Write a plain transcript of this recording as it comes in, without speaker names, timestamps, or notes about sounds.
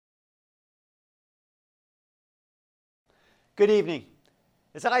Good evening.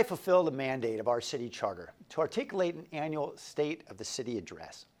 As I fulfill the mandate of our city charter to articulate an annual State of the City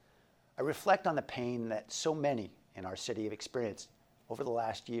address, I reflect on the pain that so many in our city have experienced over the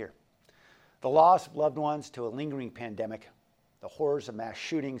last year. The loss of loved ones to a lingering pandemic, the horrors of mass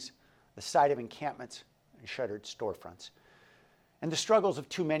shootings, the sight of encampments and shuttered storefronts, and the struggles of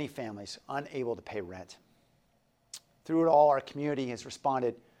too many families unable to pay rent. Through it all, our community has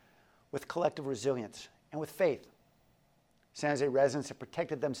responded with collective resilience and with faith. San Jose residents have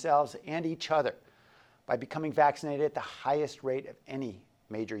protected themselves and each other by becoming vaccinated at the highest rate of any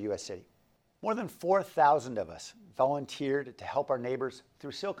major U.S. city. More than 4,000 of us volunteered to help our neighbors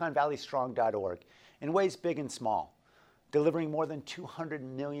through SiliconValleyStrong.org in ways big and small, delivering more than 200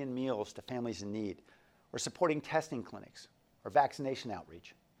 million meals to families in need, or supporting testing clinics or vaccination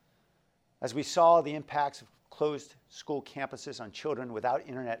outreach. As we saw the impacts of closed school campuses on children without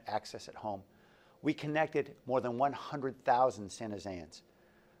internet access at home, we connected more than 100,000 San Joseans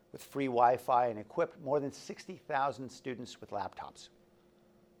with free Wi-Fi and equipped more than 60,000 students with laptops.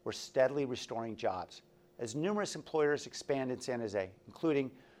 We're steadily restoring jobs as numerous employers expand in San Jose, including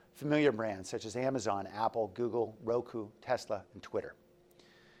familiar brands such as Amazon, Apple, Google, Roku, Tesla, and Twitter.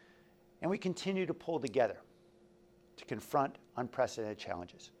 And we continue to pull together to confront unprecedented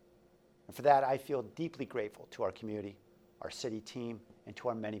challenges. And for that, I feel deeply grateful to our community, our city team, and to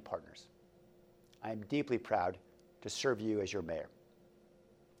our many partners. I am deeply proud to serve you as your mayor.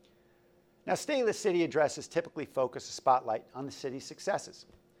 Now, State of the City addresses typically focus a spotlight on the city's successes.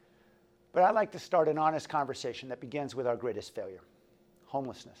 But I'd like to start an honest conversation that begins with our greatest failure,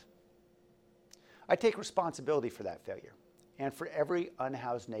 homelessness. I take responsibility for that failure and for every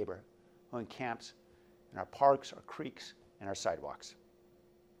unhoused neighbor who encamps in our parks, our creeks, and our sidewalks.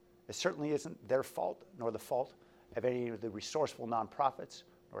 It certainly isn't their fault nor the fault of any of the resourceful nonprofits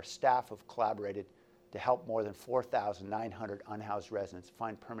or staff who have collaborated to help more than 4,900 unhoused residents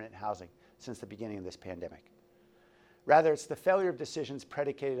find permanent housing since the beginning of this pandemic. Rather, it's the failure of decisions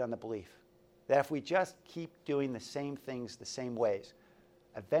predicated on the belief that if we just keep doing the same things the same ways,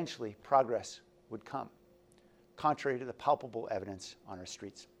 eventually progress would come, contrary to the palpable evidence on our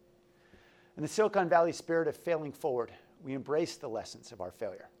streets. In the Silicon Valley spirit of failing forward, we embrace the lessons of our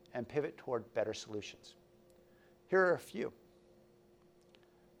failure and pivot toward better solutions. Here are a few.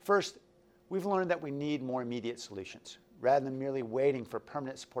 First, we've learned that we need more immediate solutions, rather than merely waiting for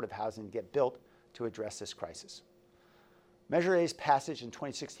permanent supportive housing to get built to address this crisis. Measure A's passage in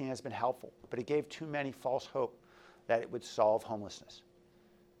 2016 has been helpful, but it gave too many false hope that it would solve homelessness.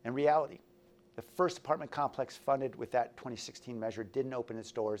 In reality, the first apartment complex funded with that 2016 measure didn't open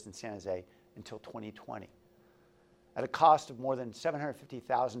its doors in San Jose until 2020. At a cost of more than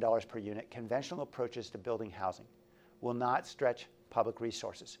 $750,000 per unit, conventional approaches to building housing will not stretch public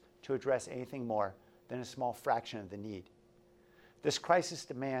resources to address anything more than a small fraction of the need. This crisis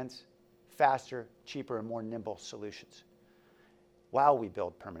demands faster, cheaper, and more nimble solutions while we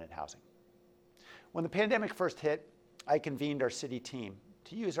build permanent housing. When the pandemic first hit, I convened our city team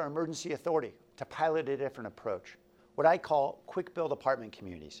to use our emergency authority to pilot a different approach, what I call quick build apartment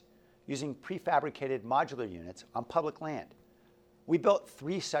communities, using prefabricated modular units on public land. We built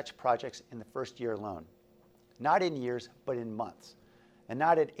 3 such projects in the first year alone, not in years, but in months, and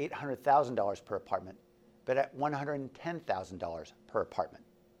not at $800,000 per apartment, but at $110,000 per apartment.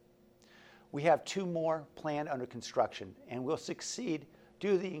 We have 2 more planned under construction, and will succeed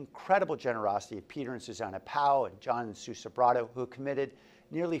due to the incredible generosity of Peter and Susanna Powell and John and Sue Sobrato, who committed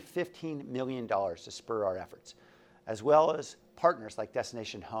nearly $15 million to spur our efforts, as well as partners like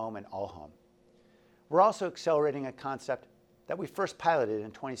Destination Home and All Home. We're also accelerating a concept that we first piloted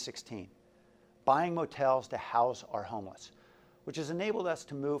in 2016, buying motels to house our homeless, which has enabled us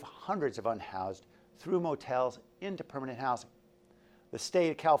to move hundreds of unhoused through motels into permanent housing. The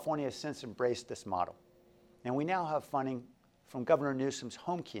state of California has since embraced this model, and we now have funding from Governor Newsom's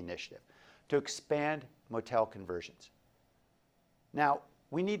Home Key initiative to expand motel conversions. Now,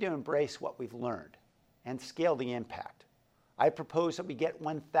 we need to embrace what we've learned and scale the impact. I propose that we get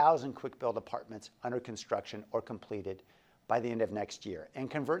 1,000 quick build apartments under construction or completed by the end of next year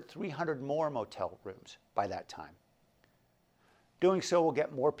and convert 300 more motel rooms by that time. Doing so will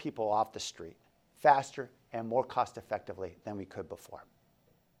get more people off the street faster and more cost effectively than we could before.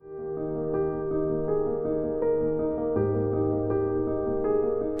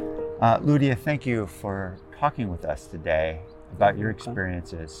 Ludia, thank you for talking with us today about your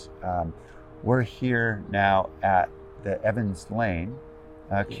experiences. We're here now at the Evans Lane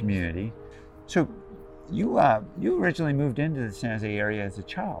community. So you originally moved into the San Jose area as a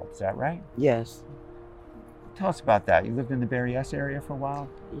child, is that right? Yes. Tell us about that. You lived in the Berryessa area for a while?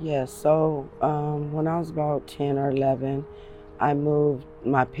 Yes, so when I was about 10 or 11,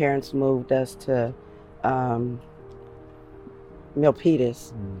 my parents moved us to um,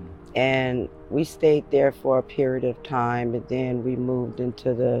 Milpitas, and we stayed there for a period of time, and then we moved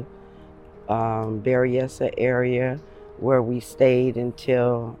into the Berryessa area where we stayed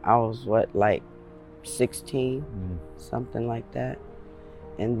until I was, like 16, something like that.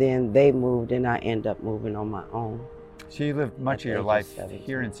 And then they moved, and I ended up moving on my own. So you lived much of your life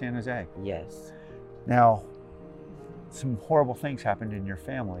here in San Jose? Yes. Now, some horrible things happened in your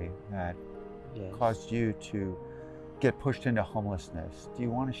family that caused you to get pushed into homelessness. Do you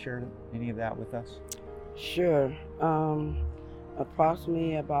want to share any of that with us? Sure.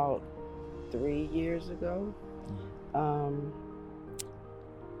 Approximately about 3 years ago,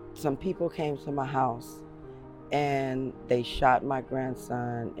 some people came to my house and they shot my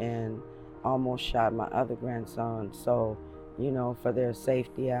grandson and almost shot my other grandson. So, for their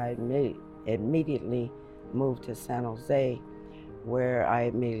safety, I immediately moved to San Jose, where I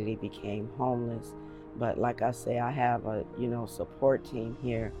immediately became homeless. But like I say, I have a, support team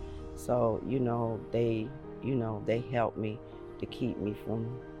here. So, they help me to keep me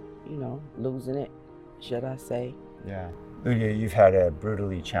from, losing it, should I say. Yeah. Lydia, you've had a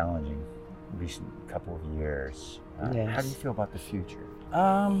brutally challenging recent couple of years. Yes. How do you feel about the future?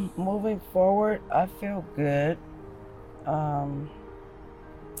 Moving forward, I feel good.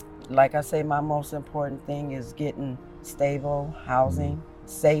 Like I say, my most important thing is getting stable housing,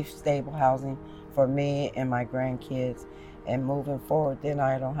 safe, stable housing for me and my grandkids. And moving forward, then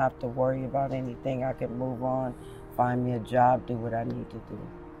I don't have to worry about anything. I can move on, find me a job, do what I need to do.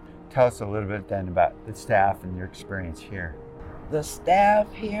 Tell us a little bit then about the staff and your experience here. The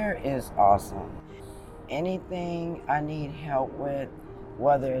staff here is awesome. Anything I need help with,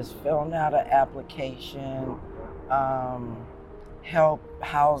 whether it's filling out an application, help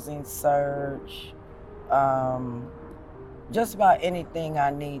housing search, just about anything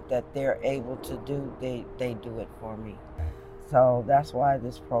I need that they're able to do, they do it for me. So that's why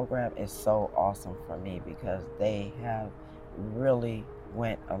this program is so awesome for me, because they have really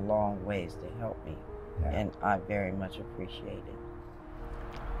went a long ways to help me, and I very much appreciate it.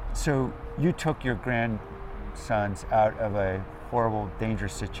 So you took your grandsons out of a horrible,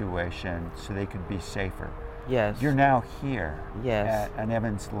 dangerous situation so they could be safer. Yes. You're now here Yes. at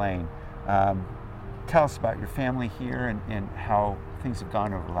Evans Lane. Tell us about your family here and how things have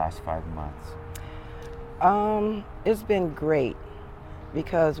gone over the last 5 months. It's been great,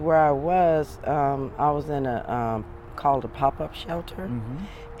 because where I was in a called a pop-up shelter,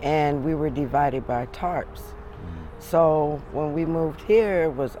 and we were divided by tarps. So when we moved here,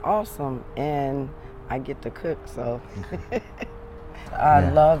 it was awesome, and I get to cook, so. I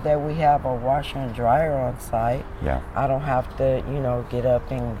love that we have a washer and dryer on site. Yeah. I don't have to, get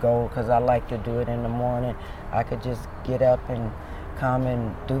up and go, because I like to do it in the morning. I could just get up and come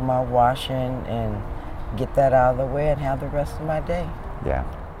and do my washing and get that out of the way and have the rest of my day. Yeah.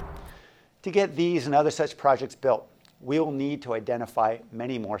 To get these and other such projects built, we will need to identify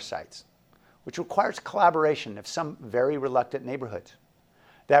many more sites, which requires collaboration of some very reluctant neighborhoods.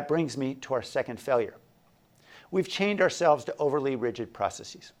 That brings me to our second failure. We've chained ourselves to overly rigid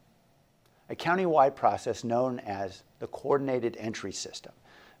processes. A county-wide process known as the Coordinated Entry System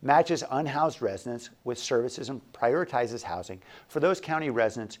matches unhoused residents with services and prioritizes housing for those county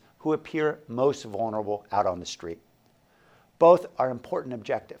residents who appear most vulnerable out on the street. Both are important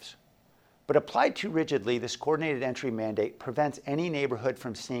objectives. But applied too rigidly, this coordinated entry mandate prevents any neighborhood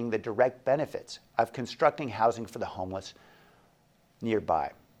from seeing the direct benefits of constructing housing for the homeless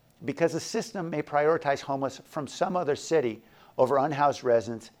nearby, because the system may prioritize homeless from some other city over unhoused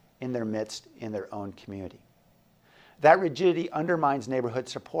residents in their midst in their own community. That rigidity undermines neighborhood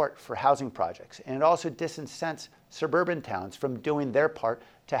support for housing projects, and it also disincents suburban towns from doing their part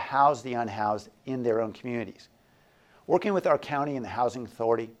to house the unhoused in their own communities. Working with our county and the Housing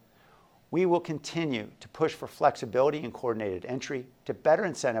Authority, we will continue to push for flexibility in coordinated entry to better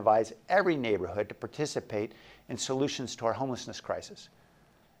incentivize every neighborhood to participate in solutions to our homelessness crisis.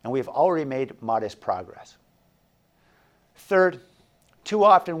 And we have already made modest progress. Third, too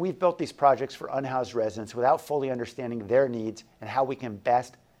often we've built these projects for unhoused residents without fully understanding their needs and how we can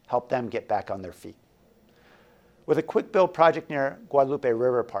best help them get back on their feet. With a quick build project near Guadalupe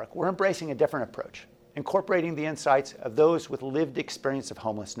River Park, we're embracing a different approach, incorporating the insights of those with lived experience of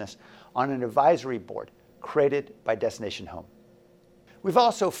homelessness on an advisory board created by Destination Home. We've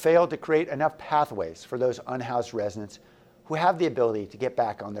also failed to create enough pathways for those unhoused residents who have the ability to get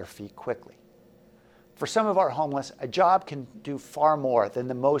back on their feet quickly. For some of our homeless, a job can do far more than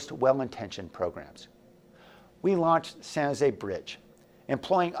the most well-intentioned programs. we launched San Jose Bridge,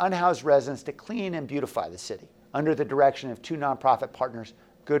 employing unhoused residents to clean and beautify the city under the direction of two nonprofit partners,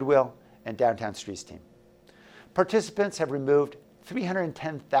 Goodwill and Downtown Streets Team. Participants have removed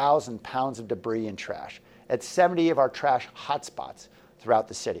 310,000 pounds of debris and trash at 70 of our trash hotspots throughout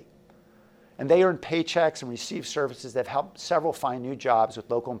the city. And they earn paychecks and receive services that have helped several find new jobs with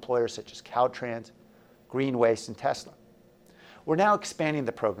local employers such as Caltrans, Green Waste, and Tesla. We're now expanding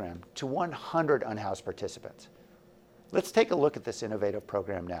the program to 100 unhoused participants. Let's take a look at this innovative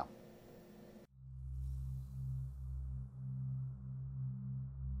program now.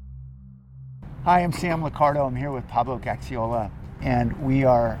 Hi, I'm Sam Liccardo. I'm here with Pablo Gaxiola, and we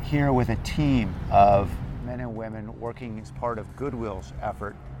are here with a team of men and women working as part of Goodwill's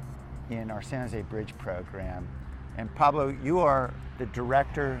effort in our San Jose Bridge program. And Pablo, you are the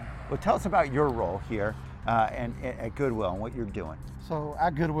director. Well, tell us about your role here and at Goodwill and what you're doing. So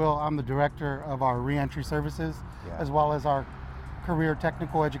at Goodwill, I'm the director of our reentry services, as well as our career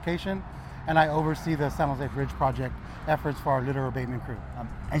technical education, and I oversee the San Jose Bridge project efforts for our litter abatement crew.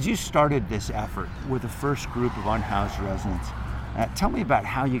 As you started this effort with the first group of unhoused residents, tell me about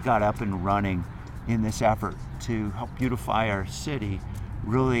how you got up and running in this effort to help beautify our city,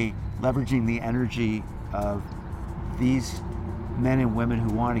 really leveraging the energy of these men and women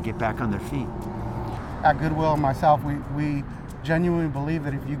who want to get back on their feet. At Goodwill and myself, we genuinely believe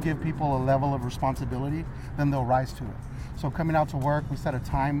that if you give people a level of responsibility, then they'll rise to it. So coming out to work, we set a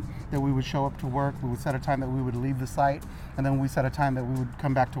time that we would show up to work, we would set a time that we would leave the site, and then we set a time that we would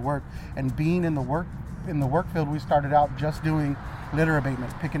come back to work. And being in the work field, we started out just doing litter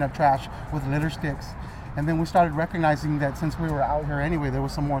abatement, picking up trash with litter sticks. And then we started recognizing that since we were out here anyway, there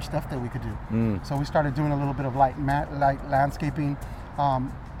was some more stuff that we could do. So we started doing a little bit of light landscaping,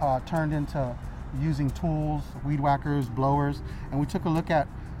 turned into using tools, weed whackers, blowers, and we took a look at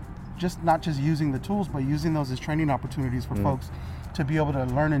not just using the tools, but using those as training opportunities for folks to be able to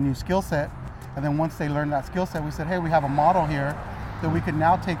learn a new skill set. And then once they learn that skill set, we said, hey, we have a model here that we could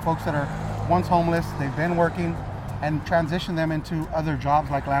now take folks that are once homeless, they've been working, and transition them into other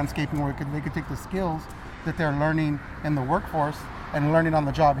jobs like landscaping, where they could take the skills that they're learning in the workforce and learning on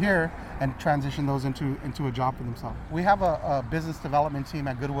the job here and transition those into a job for themselves. We have a business development team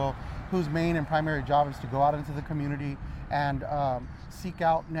at Goodwill whose main and primary job is to go out into the community and seek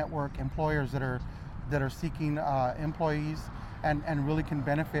out network employers that are seeking employees and really can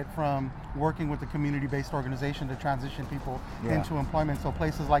benefit from working with the community-based organization to transition people into employment. So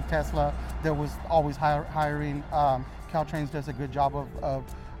places like Tesla that was always hiring, Caltrans does a good job of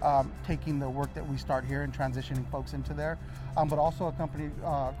taking the work that we start here and transitioning folks into there. But also a company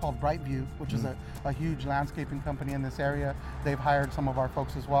called Brightview, which is a huge landscaping company in this area. They've hired some of our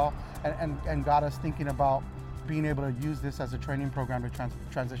folks as well and got us thinking about being able to use this as a training program to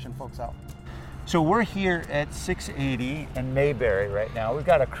transition folks out. So we're here at 680 and Mayberry right now. We've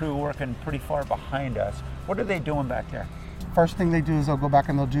got a crew working pretty far behind us. What are they doing back there? First thing they do is they'll go back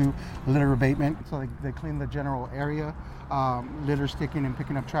and they'll do litter abatement. So they clean the general area, litter sticking and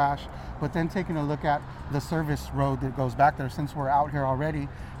picking up trash, but then taking a look at the service road that goes back there. Since we're out here already,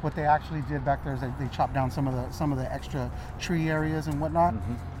 what they actually did back there is they chopped down some of the extra tree areas and whatnot,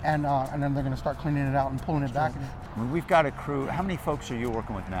 and then they're going to start cleaning it out and pulling it back. We've got a crew. How many folks are you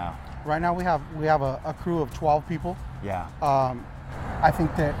working with now? Right now we have a crew of 12 people. Yeah. I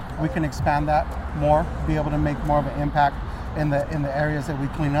think that we can expand that more, be able to make more of an impact in the areas that we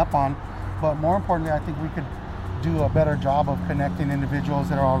clean up on. But more importantly, I think we could do a better job of connecting individuals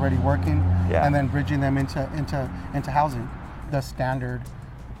that are already working and then bridging them into housing. The standard,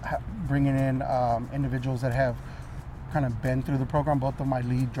 bringing in individuals that have kind of been through the program. Both of my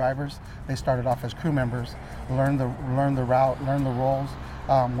lead drivers, they started off as crew members, learn the route, learn the roles.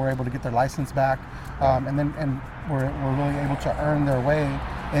 We're able to get their license back, and we're really able to earn their way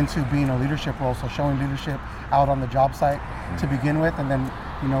into being a leadership role. So showing leadership out on the job site to begin with, and then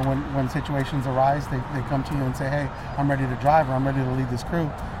when situations arise, they come to you and say, hey, I'm ready to drive, or I'm ready to lead this crew.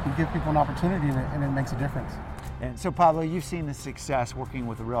 You give people an opportunity, and it makes a difference. And so Pablo, you've seen the success working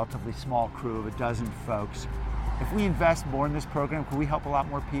with a relatively small crew of 12 folks. If we invest more in this program, could we help a lot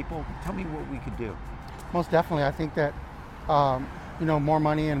more people? Tell me what we could do. Most definitely. I think that more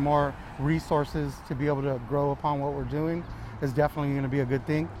money and more resources to be able to grow upon what we're doing is definitely going to be a good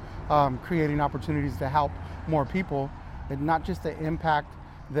thing. Creating opportunities to help more people, and not just the impact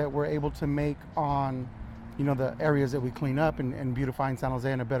that we're able to make on the areas that we clean up and beautifying San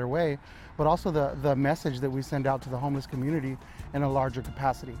Jose in a better way, but also the message that we send out to the homeless community in a larger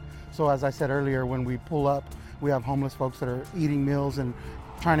capacity. So as I said earlier, when we pull up, we have homeless folks that are eating meals and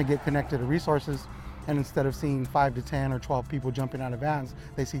trying to get connected to resources, and instead of seeing 5 to 10 or 12 people jumping out of vans,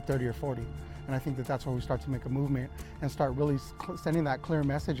 they see 30 or 40. And I think that that's where we start to make a movement and start really sending that clear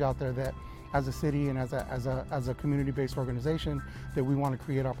message out there that as a city and as a community-based organization, that we want to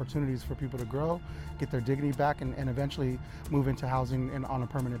create opportunities for people to grow, get their dignity back, and eventually move into housing on a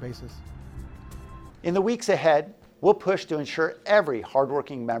permanent basis. In the weeks ahead, we'll push to ensure every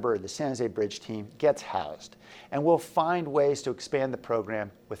hardworking member of the San Jose Bridge team gets housed, and we'll find ways to expand the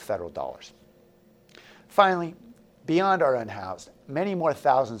program with federal dollars. Finally, beyond our unhoused, many more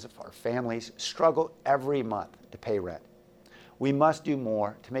thousands of our families struggle every month to pay rent. We must do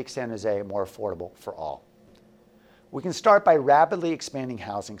more to make San Jose more affordable for all. We can start by rapidly expanding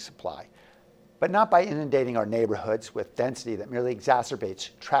housing supply, but not by inundating our neighborhoods with density that merely exacerbates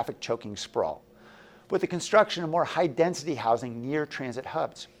traffic-choking sprawl, with the construction of more high-density housing near transit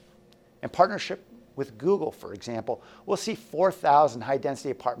hubs. In partnership with Google, for example, we'll see 4,000 high-density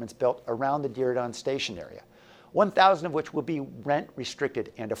apartments built around the Diridon Station area, 1,000 of which will be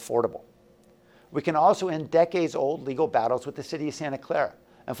rent-restricted and affordable. We can also end decades-old legal battles with the city of Santa Clara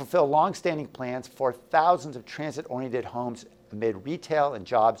and fulfill long-standing plans for thousands of transit-oriented homes amid retail and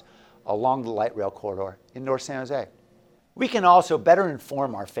jobs along the light rail corridor in North San Jose. We can also better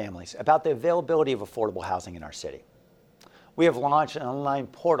inform our families about the availability of affordable housing in our city. We have launched an online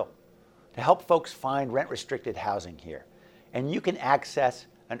portal to help folks find rent-restricted housing here, and you can access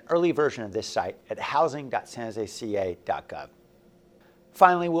an early version of this site at housing.sanjoseca.gov.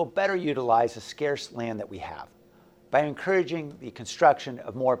 Finally, we'll better utilize the scarce land that we have by encouraging the construction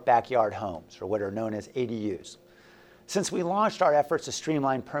of more backyard homes, or what are known as ADUs. Since we launched our efforts to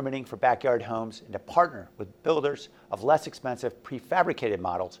streamline permitting for backyard homes and to partner with builders of less expensive prefabricated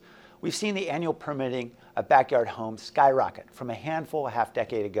models, we've seen the annual permitting of backyard homes skyrocket from a handful a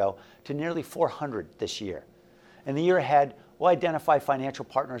half-decade ago to nearly 400 this year. In the year ahead, we'll identify financial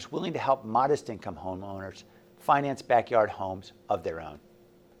partners willing to help modest-income homeowners finance backyard homes of their own.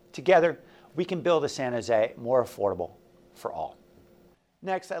 Together, we can build a San Jose more affordable for all.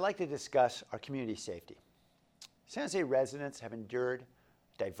 Next, I'd like to discuss our community safety. San Jose residents have endured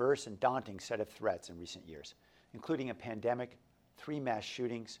a diverse and daunting set of threats in recent years, including a pandemic, 3 mass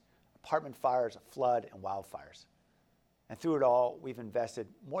shootings, apartment fires, a flood, and wildfires. And through it all, we've invested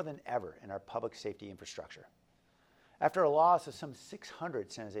more than ever in our public safety infrastructure. After a loss of some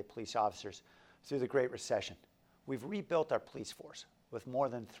 600 San Jose police officers through the Great Recession, we've rebuilt our police force with more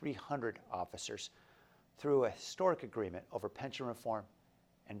than 300 officers through a historic agreement over pension reform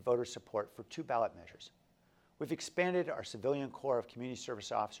and voter support for 2 ballot measures. We've expanded our civilian corps of community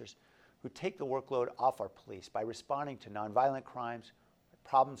service officers who take the workload off our police by responding to nonviolent crimes,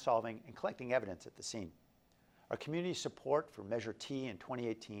 problem solving, and collecting evidence at the scene. Our community support for Measure T in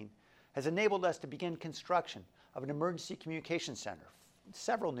 2018 has enabled us to begin construction of an emergency communications center,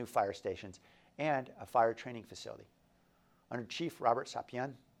 several new fire stations, and a fire training facility. Under Chief Robert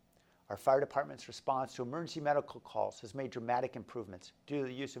Sapien, our fire department's response to emergency medical calls has made dramatic improvements due to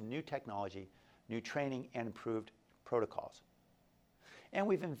the use of new technology, new training, and improved protocols. And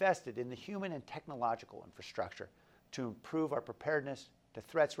we've invested in the human and technological infrastructure to improve our preparedness to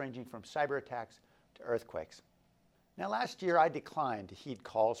threats ranging from cyber attacks to earthquakes. Now, last year I declined to heed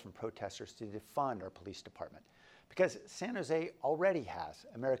calls from protesters to defund our police department because San Jose already has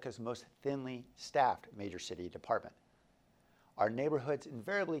America's most thinly staffed major city department. Our neighborhoods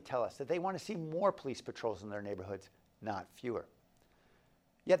invariably tell us that they want to see more police patrols in their neighborhoods, not fewer.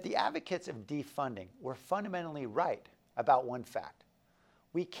 Yet the advocates of defunding were fundamentally right about one fact.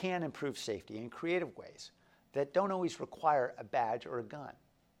 We can improve safety in creative ways that don't always require a badge or a gun.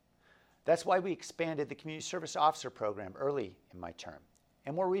 That's why we expanded the Community Service Officer program early in my term,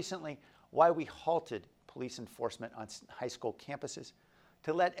 and more recently, why we halted police enforcement on high school campuses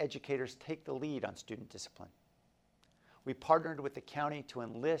to let educators take the lead on student discipline. We partnered with the county to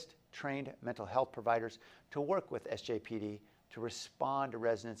enlist trained mental health providers to work with SJPD to respond to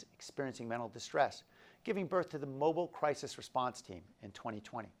residents experiencing mental distress, giving birth to the Mobile Crisis Response Team in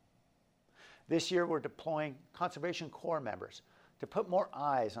 2020. This year, we're deploying Conservation Corps members to put more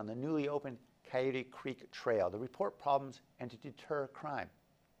eyes on the newly opened Coyote Creek Trail to report problems and to deter crime.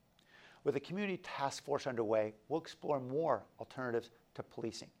 With a community task force underway, we'll explore more alternatives to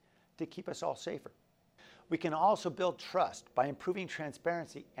policing to keep us all safer. We can also build trust by improving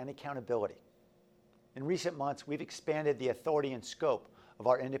transparency and accountability. In recent months, we've expanded the authority and scope of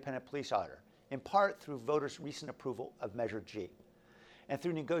our independent police auditor, in part through voters' recent approval of Measure G, and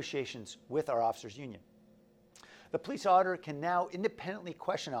through negotiations with our officers' union. The police auditor can now independently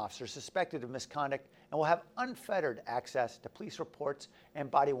question officers suspected of misconduct and will have unfettered access to police reports and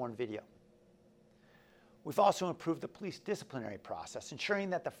body-worn video. We've also improved the police disciplinary process, ensuring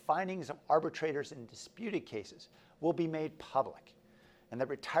that the findings of arbitrators in disputed cases will be made public. and that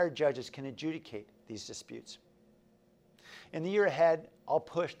retired judges can adjudicate these disputes. In the year ahead, I'll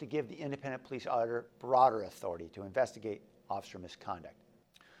push to give the independent police auditor broader authority to investigate officer misconduct.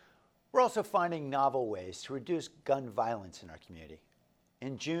 We're also finding novel ways to reduce gun violence in our community.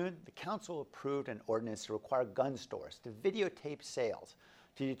 In June, the council approved an ordinance to require gun stores to videotape sales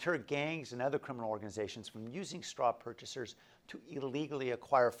to deter gangs and other criminal organizations from using straw purchasers to illegally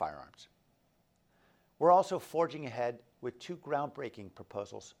acquire firearms. We're also forging ahead with two groundbreaking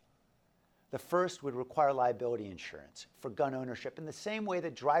proposals. The first would require liability insurance for gun ownership in the same way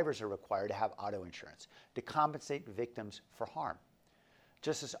that drivers are required to have auto insurance to compensate victims for harm.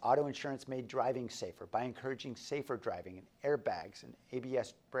 Just as auto insurance made driving safer by encouraging safer driving and airbags and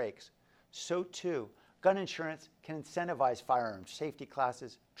ABS brakes, so too gun insurance can incentivize firearms safety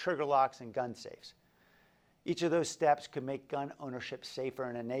classes, trigger locks, and gun safes. Each of those steps could make gun ownership safer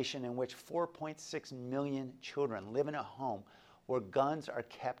in a nation in which 4.6 million children live in a home where guns are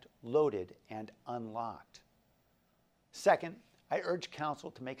kept loaded and unlocked. Second, I urge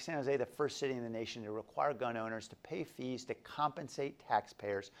council to make San Jose the first city in the nation to require gun owners to pay fees to compensate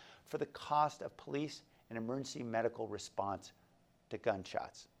taxpayers for the cost of police and emergency medical response to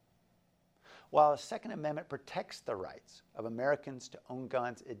gunshots. While the Second Amendment protects the rights of Americans to own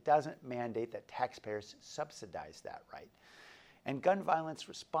guns, it doesn't mandate that taxpayers subsidize that right. And gun violence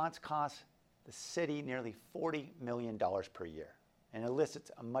response costs the city nearly $40 million per year and elicits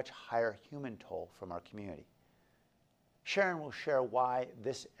a much higher human toll from our community. Sharon will share why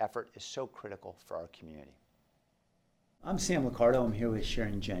this effort is so critical for our community. I'm Sam Liccardo. I'm here with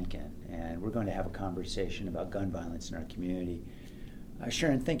Sharon Jenkin, and we're going to have a conversation about gun violence in our community.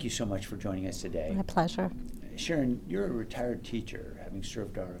 Sharon, thank you so much for joining us today. My pleasure. Sharon, you're a retired teacher, having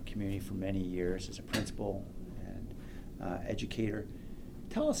served our community for many years as a principal and educator.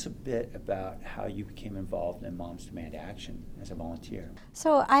 Tell us a bit about how you became involved in Moms Demand Action as a volunteer.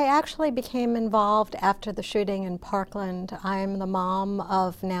 So I actually became involved after the shooting in Parkland. I'm the mom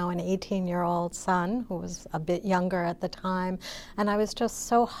of now an 18-year-old son who was a bit younger at the time, and I was just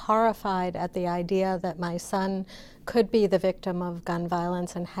so horrified at the idea that my son could be the victim of gun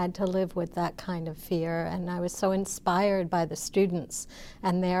violence and had to live with that kind of fear. And I was so inspired by the students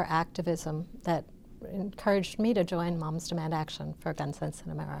and their activism that encouraged me to join Moms Demand Action for Gun Sense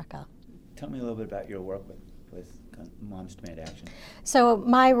in America. Tell me a little bit about your work with Moms Demand Action. So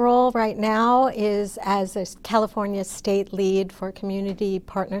my role right now is as a California state lead for community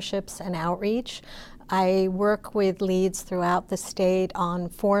partnerships and outreach. I work with leads throughout the state on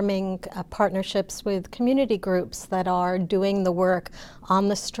forming partnerships with community groups that are doing the work on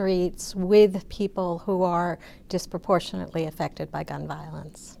the streets with people who are disproportionately affected by gun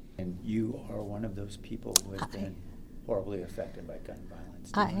violence. And you are one of those people who has been horribly affected by gun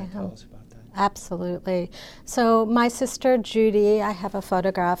violence. I Can you am. tell us about that? Absolutely. So my sister Judy, I have a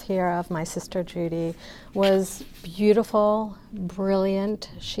photograph here of my sister Judy, was beautiful, brilliant.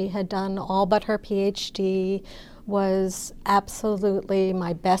 She had done all but her PhD, was absolutely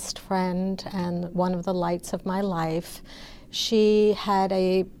my best friend and one of the lights of my life. She had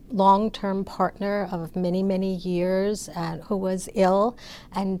a long-term partner of many, many years who was ill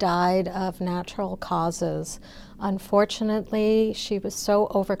and died of natural causes. Unfortunately, she was so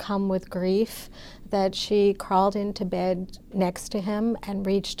overcome with grief that she crawled into bed next to him and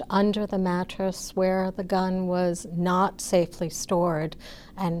reached under the mattress where the gun was not safely stored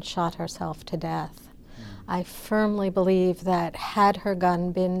and shot herself to death. I firmly believe that had her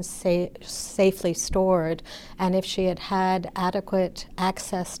gun been safely stored, and if she had had adequate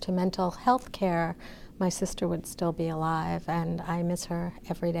access to mental health care, my sister would still be alive, and I miss her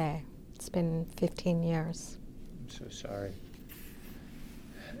every day. It's been 15 years. I'm so sorry.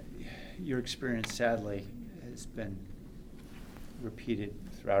 Your experience, sadly, has been repeated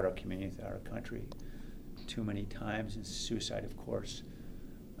throughout our community, throughout our country, too many times. And suicide, of course,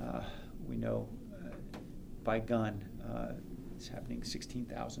 we know by gun, it's happening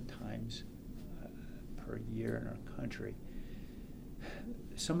 16,000 times per year in our country.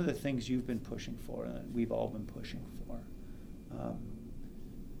 Some of the things you've been pushing for, and we've all been pushing for,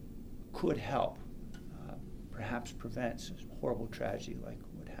 could help, perhaps prevent some horrible tragedy like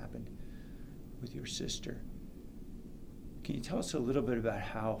what happened with your sister. Can you tell us a little bit about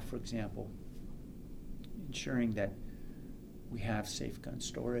how, for example, ensuring that we have safe gun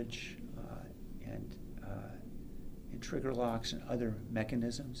storage and trigger locks and other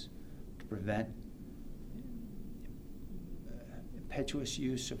mechanisms to prevent impetuous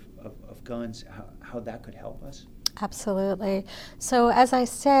use of guns, how that could help us? Absolutely. So as I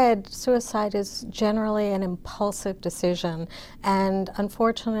said, suicide is generally an impulsive decision, and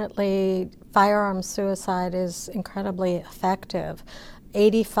unfortunately, firearm suicide is incredibly effective.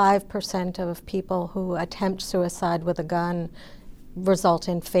 85% of people who attempt suicide with a gun result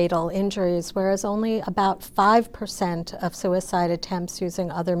in fatal injuries, whereas only about 5% of suicide attempts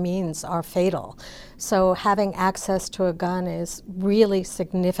using other means are fatal. So having access to a gun is really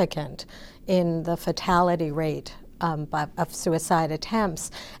significant in the fatality rate of suicide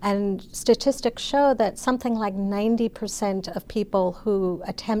attempts. And statistics show that something like 90% of people who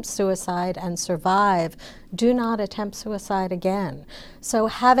attempt suicide and survive do not attempt suicide again. So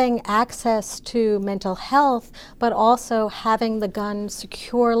having access to mental health, but also having the gun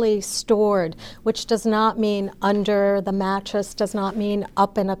securely stored, which does not mean under the mattress, does not mean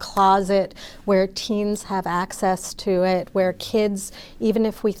up in a closet where teens have access to it, where kids, even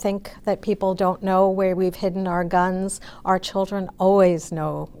if we think that people don't know where we've hidden our guns, our children always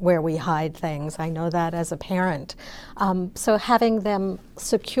know where we hide things. I know that as a parent. So having them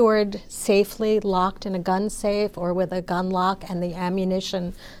secured safely, locked in a gun safe or with a gun lock and the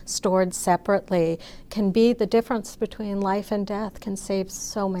ammunition stored separately can be the difference between life and death, can save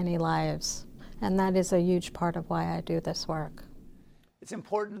so many lives. And that is a huge part of why I do this work. It's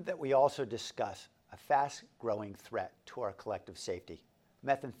important that we also discuss a fast-growing threat to our collective safety,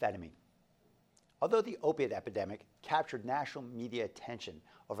 methamphetamine. Although the opiate epidemic captured national media attention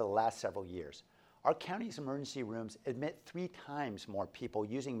over the last several years, our county's emergency rooms admit 3 times more people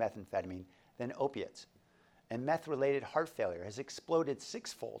using methamphetamine than opiates, and meth-related heart failure has exploded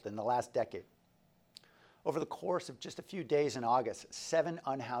 6-fold in the last decade. Over the course of just a few days in August, 7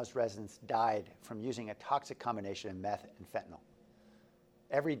 unhoused residents died from using a toxic combination of meth and fentanyl.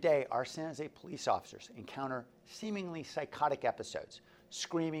 Every day, our San Jose police officers encounter seemingly psychotic episodes,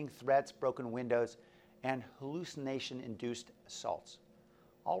 screaming, threats, broken windows, and hallucination-induced assaults,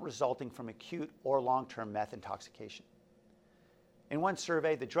 all resulting from acute or long-term meth intoxication. In one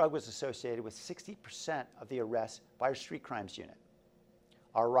survey, the drug was associated with 60% of the arrests by our street crimes unit.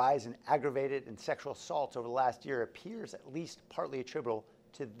 Our rise in aggravated and sexual assaults over the last year appears at least partly attributable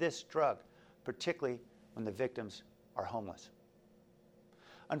to this drug, particularly when the victims are homeless.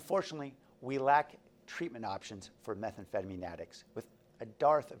 Unfortunately, we lack treatment options for methamphetamine addicts, with a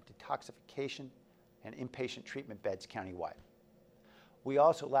dearth of detoxification and inpatient treatment beds countywide. We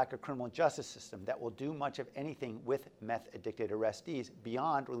also lack a criminal justice system that will do much of anything with meth-addicted arrestees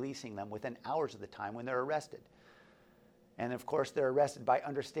beyond releasing them within hours of the time when they're arrested. And of course, they're arrested by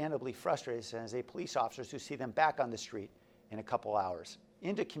understandably frustrated San Jose police officers who see them back on the street in a couple hours,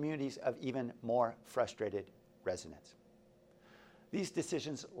 into communities of even more frustrated residents. These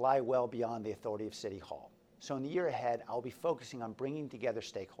decisions lie well beyond the authority of City Hall. So in the year ahead, I'll be focusing on bringing together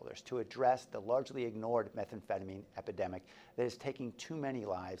stakeholders to address the largely ignored methamphetamine epidemic that is taking too many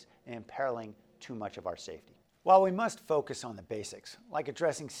lives and imperiling too much of our safety. While we must focus on the basics, like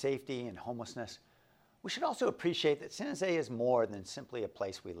addressing safety and homelessness, we should also appreciate that San Jose is more than simply a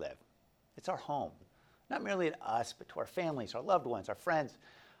place we live. It's our home, not merely to us, but to our families, our loved ones, our friends.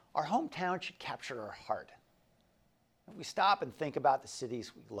 Our hometown should capture our heart. If we stop and think about the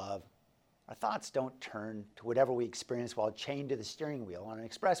cities we love, our thoughts don't turn to whatever we experience while chained to the steering wheel on an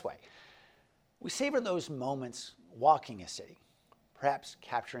expressway. We savor those moments walking a city, perhaps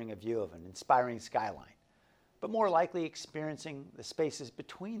capturing a view of an inspiring skyline, but more likely experiencing the spaces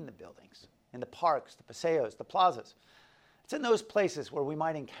between the buildings, in the parks, the paseos, the plazas. It's in those places where we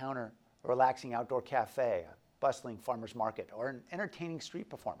might encounter a relaxing outdoor cafe, a bustling farmer's market, or an entertaining street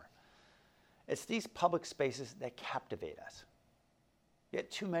performer. It's these public spaces that captivate us. Yet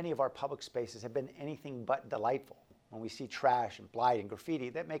too many of our public spaces have been anything but delightful when we see trash and blight and graffiti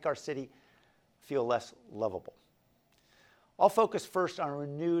that make our city feel less lovable. I'll focus first on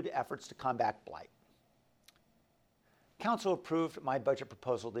renewed efforts to combat blight. Council approved my budget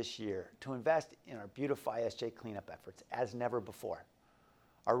proposal this year to invest in our Beautify SJ cleanup efforts as never before.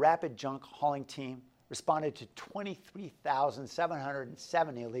 Our rapid junk hauling team responded to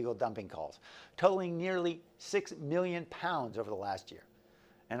 23,770 illegal dumping calls, totaling nearly 6 million pounds over the last year.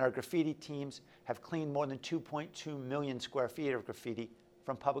 And our graffiti teams have cleaned more than 2.2 million square feet of graffiti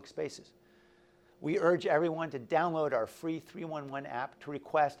from public spaces. We urge everyone to download our free 311 app to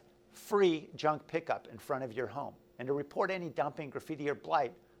request free junk pickup in front of your home and to report any dumping, graffiti, or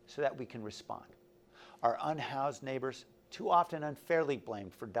blight so that we can respond. Our unhoused neighbors, too often unfairly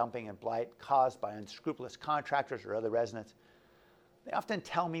blamed for dumping and blight caused by unscrupulous contractors or other residents, they often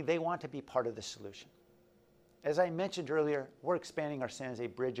tell me they want to be part of the solution. As I mentioned earlier, we're expanding our San Jose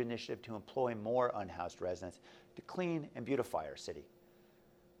Bridge initiative to employ more unhoused residents to clean and beautify our city.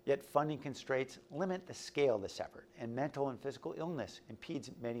 Yet funding constraints limit the scale of this effort, and mental and physical illness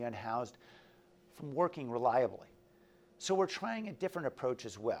impedes many unhoused from working reliably. So we're trying a different approach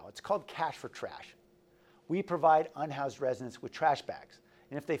as well. It's called Cash for Trash. We provide unhoused residents with trash bags,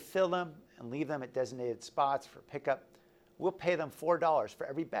 and if they fill them and leave them at designated spots for pickup, we'll pay them $4 for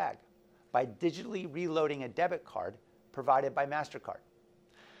every bag by digitally reloading a debit card provided by MasterCard.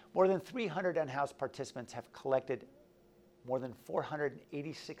 More than 300 unhoused participants have collected more than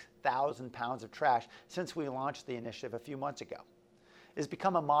 486,000 pounds of trash since we launched the initiative a few months ago. It has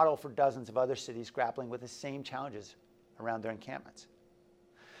become a model for dozens of other cities grappling with the same challenges around their encampments.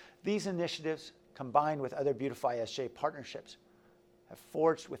 These initiatives, combined with other Beautify SJ partnerships, have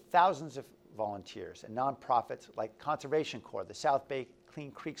forged with thousands of volunteers and nonprofits like Conservation Corps, the South Bay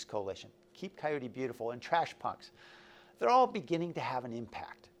Clean Creeks Coalition, Keep Coyote Beautiful, and Trash Punks. They're all beginning to have an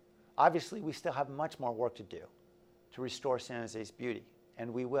impact. Obviously, we still have much more work to do to restore San Jose's beauty,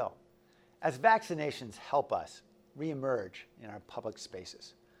 and we will, as vaccinations help us reemerge in our public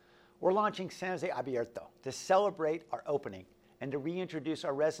spaces. We're launching San Jose Abierto to celebrate our opening and to reintroduce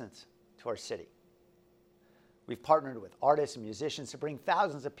our residents to our city. We've partnered with artists and musicians to bring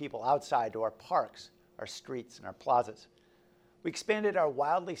thousands of people outside to our parks, our streets, and our plazas. We expanded our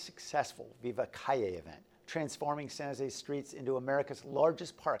wildly successful Viva Calle event, transforming San Jose's streets into America's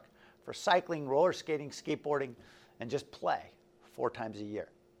largest park for cycling, roller skating, skateboarding, and just play 4 times a year.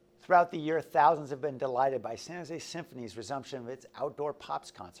 Throughout the year, thousands have been delighted by San Jose Symphony's resumption of its outdoor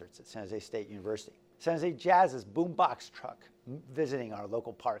pops concerts at San Jose State University, San Jose Jazz's boombox truck visiting our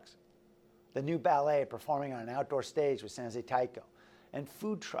local parks, the new ballet performing on an outdoor stage with San Jose Taiko, and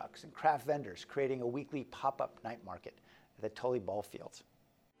food trucks and craft vendors creating a weekly pop-up night market at the Tully Ball Fields.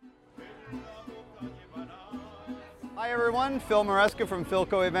 Hi everyone, Phil Maresca from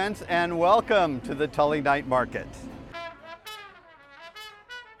Philco Events, and welcome to the Tully Night Market.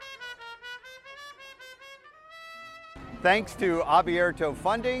 Thanks to Abierto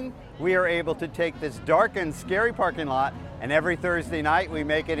funding, we are able to take this dark and scary parking lot, and every Thursday night we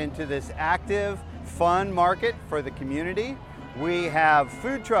make it into this active, fun market for the community. We have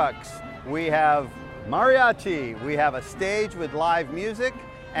food trucks, we have mariachi, we have a stage with live music,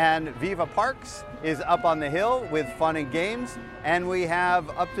 and Viva Parks is up on the hill with fun and games, and we have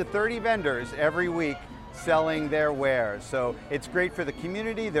up to 30 vendors every week selling their wares. So it's great for the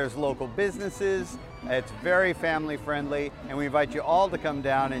community, there's local businesses, it's very family friendly, and we invite you all to come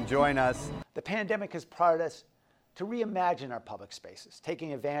down and join us. The pandemic has prodded us to reimagine our public spaces,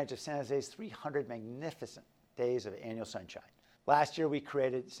 taking advantage of San Jose's 300 magnificent days of annual sunshine. Last year, we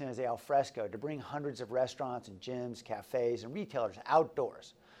created San Jose Al Fresco to bring hundreds of restaurants and gyms, cafes, and retailers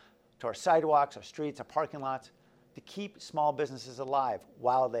outdoors to our sidewalks, our streets, our parking lots, to keep small businesses alive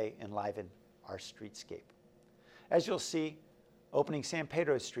while they enliven our streetscape. As you'll see, opening San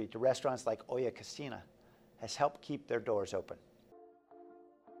Pedro Street to restaurants like Olla Cocina has helped keep their doors open.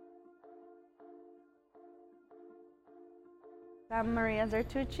 I'm Maria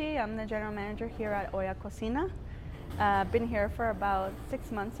Zertucci. I'm the general manager here at Olla Cocina. Been here for about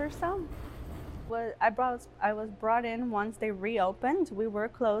 6 months or so. I was brought in once they reopened. We were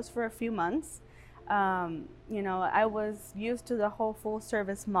closed for a few months. You know, I was used to the whole full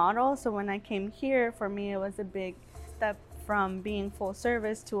service model. So when I came here, for me, it was a big step from being full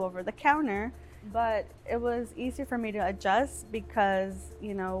service to over the counter. But it was easy for me to adjust because,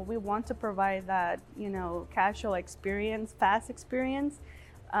 you know, we want to provide that, you know, casual experience, fast experience,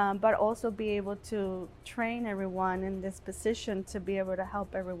 but also be able to train everyone in this position to be able to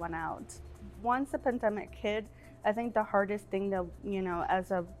help everyone out. Once the pandemic hit, I think the hardest thing that, you know, as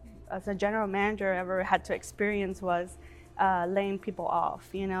a general manager ever had to experience was laying people off.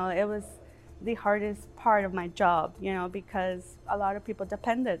 You know, it was the hardest part of my job, you know, because a lot of people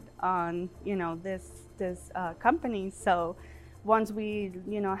depended on, you know, this company. So once we,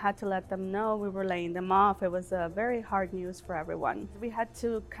 you know, had to let them know we were laying them off, it was very hard news for everyone. We had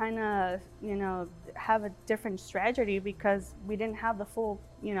to kind of, you know, have a different strategy because we didn't have the full,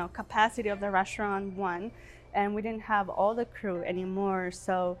 you know, capacity of the restaurant, one, and we didn't have all the crew anymore.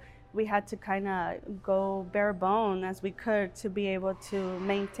 So we had to kind of go bare bone as we could to be able to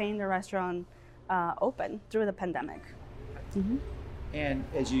maintain the restaurant open through the pandemic. Mm-hmm. And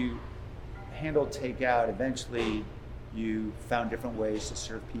as you handled takeout, eventually you found different ways to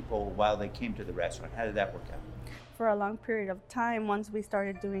serve people while they came to the restaurant. How did that work out? For a long period of time, once we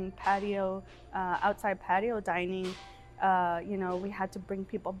started doing patio, outside patio dining, you know, we had to bring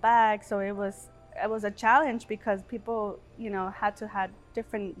people back. So it was a challenge because people, you know, had to have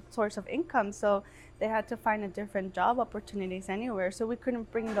different source of income. So they had to find a different job opportunities anywhere. So we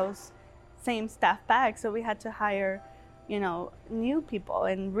couldn't bring those same staff back. So we had to hire, you know, new people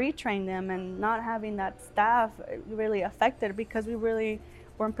and retrain them, and not having that staff really affected because we really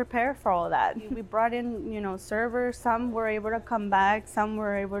weren't prepared for all that. We brought in, servers. Some were able to come back. Some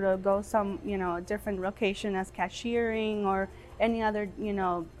were able to go a different location as cashiering or any other,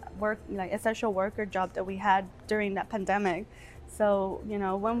 work, like essential worker job that we had during that pandemic. So,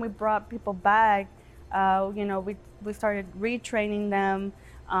 when we brought people back, we started retraining them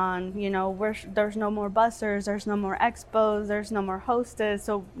on, there's no more bussers, there's no more expos, there's no more hostess.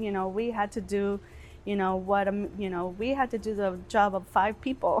 So, we had to do, we had to do the job of 5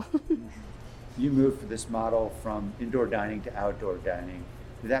 people. You moved for this model from indoor dining to outdoor dining.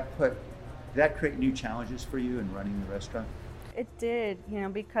 Did that create new challenges for you in running the restaurant? It did,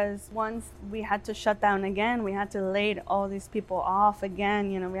 because once we had to shut down again, we had to lay all these people off again,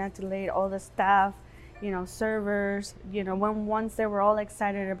 we had to lay all the staff, servers, once they were all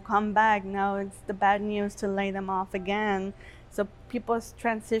excited to come back, now it's the bad news to lay them off again. So people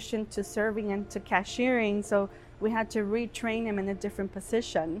transitioned to serving and to cashiering, so we had to retrain them in a different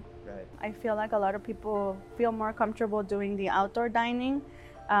position. Right. I feel like a lot of people feel more comfortable doing the outdoor dining.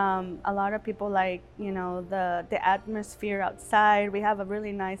 A lot of people like, the atmosphere outside. We have a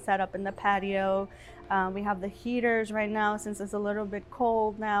really nice setup in the patio. We have the heaters right now since it's a little bit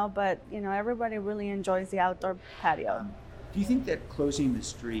cold now, but everybody really enjoys the outdoor patio. Do you think that closing the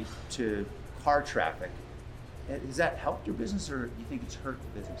street to car traffic, has that helped your business, or do you think it's hurt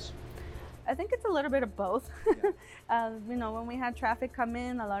the business? I think it's a little bit of both. Yeah. When we had traffic come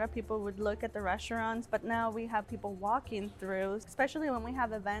in, a lot of people would look at the restaurants, but now we have people walking through, especially when we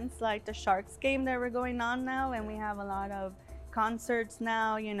have events like the Sharks game that we're going on now, and we have a lot of concerts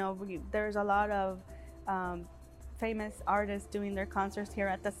now. There's a lot of famous artists doing their concerts here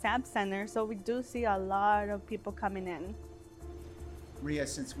at the SAP Center, so we do see a lot of people coming in. Maria,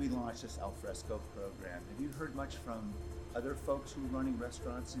 since we launched this Alfresco program, have you heard much from other folks who are running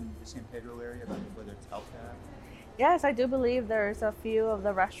restaurants in the San Pedro area about whether it's helped that? Yes, I do believe there's a few of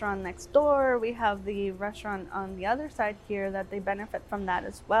the restaurant next door. We have the restaurant on the other side here that they benefit from that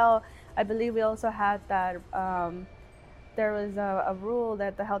as well. I believe we also had that there was a rule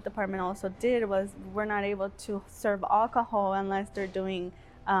that the health department also did, was we're not able to serve alcohol unless they're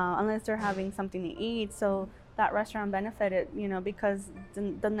having something to eat. So that restaurant benefited, because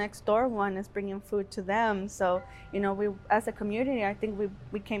the next door one is bringing food to them. So, we as a community, I think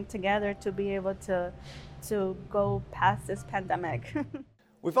we came together to be able to go past this pandemic.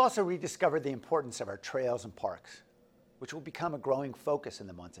 We've also rediscovered the importance of our trails and parks, which will become a growing focus in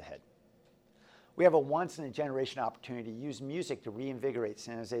the months ahead. We have a once-in-a-generation opportunity to use music to reinvigorate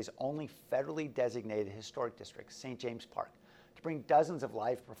San Jose's only federally designated historic district, St. James Park, to bring dozens of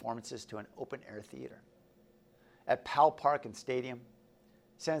live performances to an open-air theater. At Powell Park and Stadium,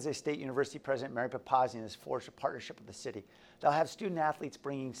 San Jose State University President Mary Papazian has forged a partnership with the city. They'll have student athletes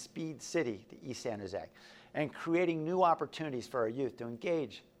bringing Speed City to East San Jose and creating new opportunities for our youth to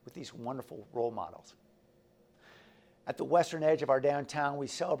engage with these wonderful role models. At the western edge of our downtown, we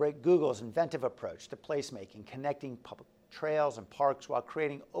celebrate Google's inventive approach to placemaking, connecting public trails and parks while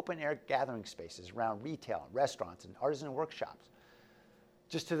creating open-air gathering spaces around retail, restaurants, and artisan workshops.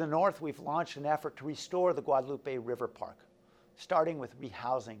 Just to the north, we've launched an effort to restore the Guadalupe River Park, starting with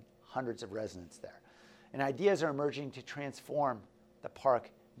rehousing hundreds of residents there. And ideas are emerging to transform the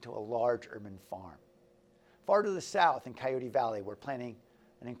park into a large urban farm. Far to the south in Coyote Valley, we're planning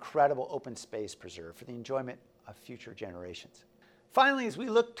an incredible open space preserve for the enjoyment of future generations. Finally, as we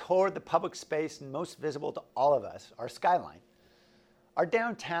look toward the public space most visible to all of us, our skyline, our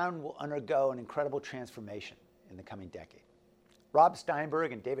downtown will undergo an incredible transformation in the coming decade. Rob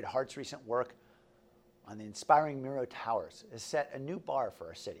Steinberg and David Hart's recent work on the inspiring Miro Towers has set a new bar for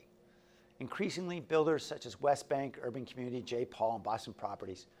our city. Increasingly, builders such as West Bank Urban Community, J. Paul, and Boston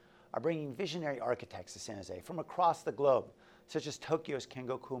Properties are bringing visionary architects to San Jose from across the globe, such as Tokyo's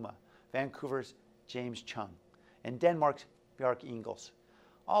Kengo Kuma, Vancouver's James Chung, and Denmark's Bjarke Ingels,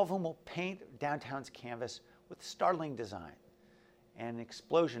 all of whom will paint downtown's canvas with startling design and an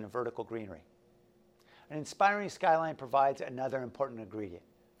explosion of vertical greenery. An inspiring skyline provides another important ingredient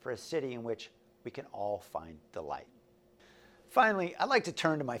for a city in which we can all find delight. Finally, I'd like to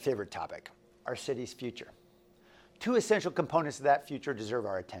turn to my favorite topic, our city's future. Two essential components of that future deserve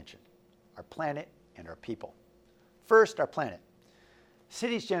our attention, our planet and our people. First, our planet.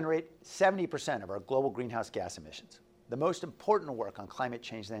 Cities generate 70% of our global greenhouse gas emissions. The most important work on climate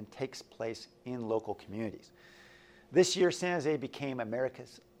change then takes place in local communities. This year, San Jose became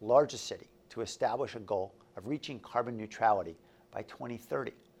America's largest city to establish a goal of reaching carbon neutrality by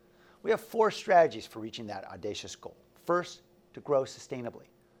 2030. We have 4 strategies for reaching that audacious goal. First, to grow sustainably.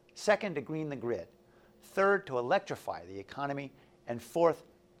 Second, to green the grid. Third, to electrify the economy. And fourth,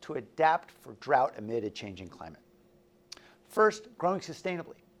 to adapt for drought amid a changing climate. First, growing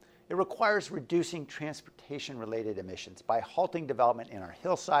sustainably. It requires reducing transportation-related emissions by halting development in our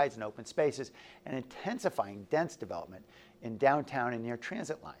hillsides and open spaces and intensifying dense development in downtown and near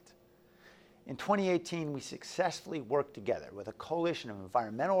transit lines. In 2018, we successfully worked together with a coalition of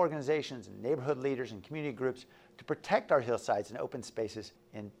environmental organizations and neighborhood leaders and community groups to protect our hillsides and open spaces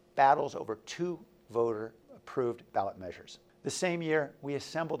in battles over 2 voter-approved ballot measures. The same year, we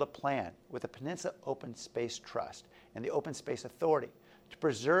assembled a plan with the Peninsula Open Space Trust and the Open Space Authority to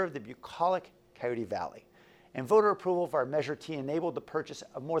preserve the bucolic Coyote Valley. And voter approval of our Measure T enabled the purchase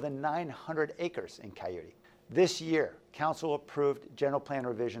of more than 900 acres in Coyote. This year, Council approved general plan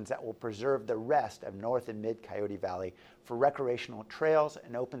revisions that will preserve the rest of North and Mid Coyote Valley for recreational trails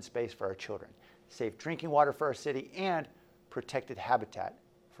and open space for our children, safe drinking water for our city, and protected habitat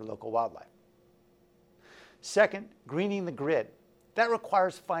for local wildlife. Second, greening the grid. That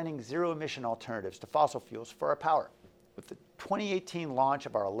requires finding zero-emission alternatives to fossil fuels for our power. With the 2018 launch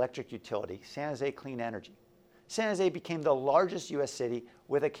of our electric utility, San Jose Clean Energy, San Jose became the largest U.S. city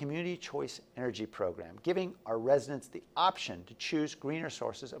with a community choice energy program, giving our residents the option to choose greener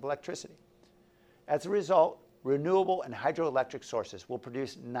sources of electricity. As a result, renewable and hydroelectric sources will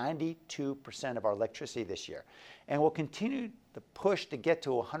produce 92% of our electricity this year and will continue the push to get to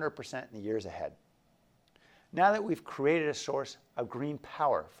 100% in the years ahead. Now that we've created a source of green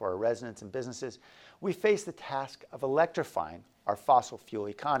power for our residents and businesses, we face the task of electrifying our fossil fuel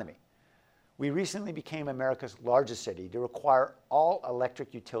economy. We recently became America's largest city to require all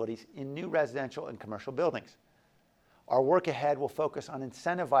electric utilities in new residential and commercial buildings. Our work ahead will focus on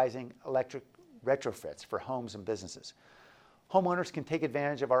incentivizing electric retrofits for homes and businesses. Homeowners can take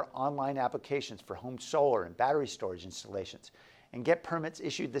advantage of our online applications for home solar and battery storage installations and get permits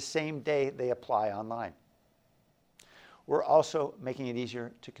issued the same day they apply online. We're also making it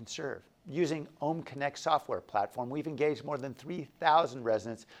easier to conserve. Using Ohm Connect software platform, we've engaged more than 3,000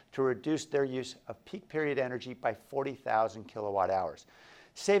 residents to reduce their use of peak period energy by 40,000 kilowatt hours,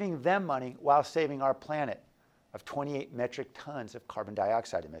 saving them money while saving our planet of 28 metric tons of carbon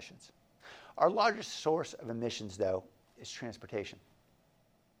dioxide emissions. Our largest source of emissions, though, is transportation.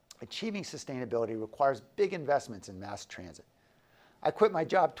 Achieving sustainability requires big investments in mass transit. I quit my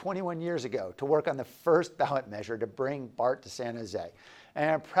job 21 years ago to work on the first ballot measure to bring BART to San Jose.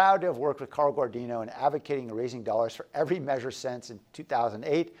 And I'm proud to have worked with Carl Guardino in advocating and raising dollars for every measure since in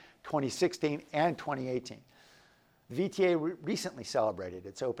 2008, 2016, and 2018. VTA recently celebrated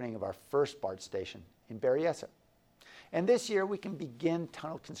its opening of our first BART station in Berryessa. And this year we can begin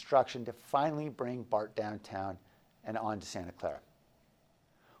tunnel construction to finally bring BART downtown and on to Santa Clara.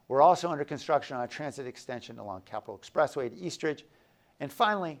 We're also under construction on a transit extension along Capitol Expressway to Eastridge. And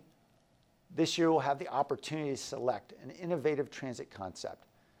finally, this year we'll have the opportunity to select an innovative transit concept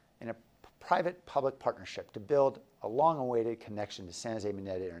in a private-public partnership to build a long-awaited connection to San Jose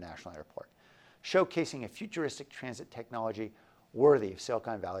Mineta International Airport, showcasing a futuristic transit technology worthy of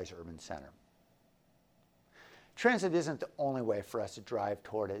Silicon Valley's urban center. Transit isn't the only way for us to drive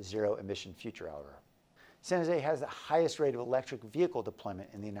toward a zero-emission future, however. San Jose has the highest rate of electric vehicle deployment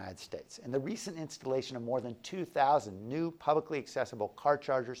in the United States, and the recent installation of more than 2,000 new publicly accessible car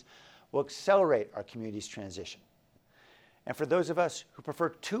chargers will accelerate our community's transition. And for those of us who prefer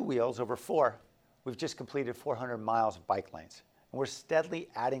 2 wheels over 4, we've just completed 400 miles of bike lanes, and we're steadily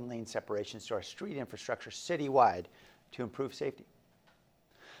adding lane separations to our street infrastructure citywide to improve safety.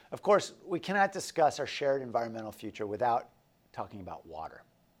 Of course, we cannot discuss our shared environmental future without talking about water.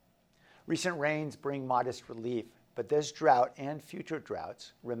 Recent rains bring modest relief, but this drought and future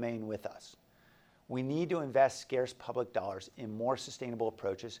droughts remain with us. We need to invest scarce public dollars in more sustainable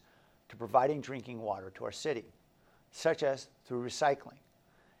approaches to providing drinking water to our city, such as through recycling,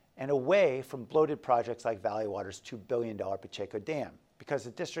 and away from bloated projects like Valley Water's $2 billion Pacheco Dam, because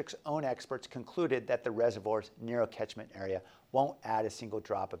the district's own experts concluded that the reservoir's narrow catchment area won't add a single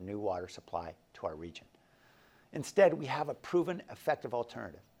drop of new water supply to our region. Instead, we have a proven effective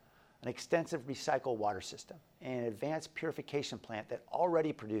alternative, an extensive recycled water system, and an advanced purification plant that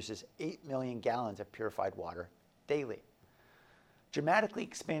already produces 8 million gallons of purified water daily. Dramatically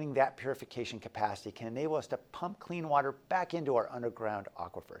expanding that purification capacity can enable us to pump clean water back into our underground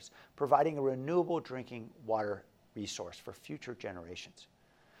aquifers, providing a renewable drinking water resource for future generations.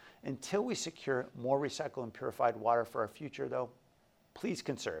 Until we secure more recycled and purified water for our future, though, please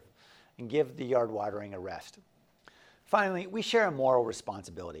conserve and give the yard watering a rest. Finally, we share a moral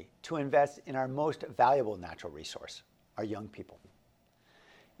responsibility to invest in our most valuable natural resource, our young people.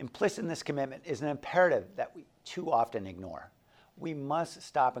 Implicit in this commitment is an imperative that we too often ignore. We must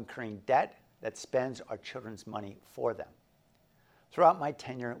stop incurring debt that spends our children's money for them. Throughout my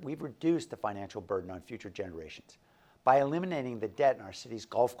tenure, we've reduced the financial burden on future generations by eliminating the debt in our city's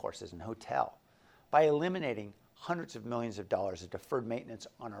golf courses and hotel, by eliminating hundreds of millions of dollars of deferred maintenance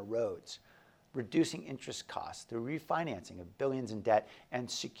on our roads, reducing interest costs through refinancing of billions in debt, and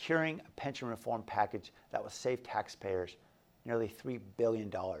securing a pension reform package that will save taxpayers nearly $3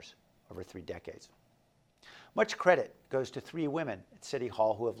 billion over 3 decades. Much credit goes to 3 women at City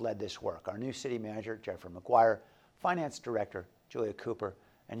Hall who have led this work: our new city manager, Jennifer McGuire, finance director, Julia Cooper,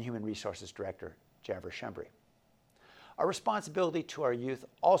 and human resources director, Jennifer Schembri. Our responsibility to our youth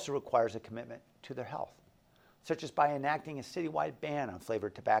also requires a commitment to their health, such as by enacting a citywide ban on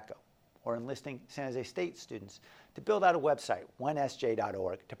flavored tobacco, or enlisting San Jose State students to build out a website,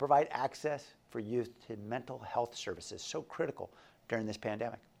 onesj.org, to provide access for youth to mental health services so critical during this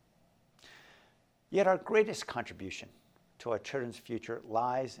pandemic. Yet our greatest contribution to our children's future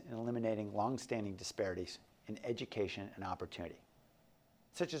lies in eliminating longstanding disparities in education and opportunity,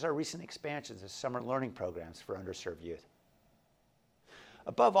 such as our recent expansions of summer learning programs for underserved youth.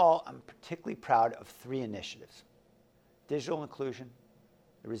 Above all, I'm particularly proud of 3 initiatives: digital inclusion,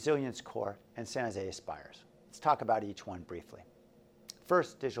 the Resilience Corps, and San Jose Aspires. Let's talk about each one briefly.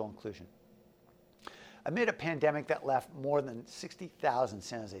 First, digital inclusion. Amid a pandemic that left more than 60,000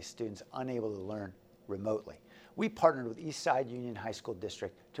 San Jose students unable to learn remotely, we partnered with Eastside Union High School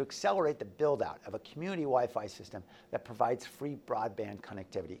District to accelerate the build-out of a community Wi-Fi system that provides free broadband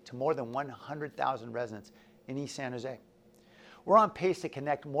connectivity to more than 100,000 residents in East San Jose. We're on pace to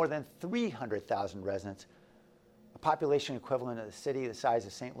connect more than 300,000 residents, a population equivalent of the city the size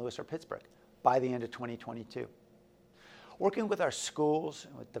of St. Louis or Pittsburgh, by the end of 2022. Working with our schools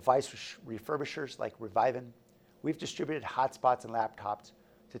and with device refurbishers like Revivin, we've distributed hotspots and laptops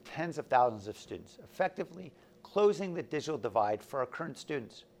to tens of thousands of students, effectively closing the digital divide for our current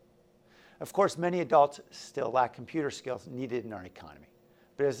students. Of course, many adults still lack computer skills needed in our economy.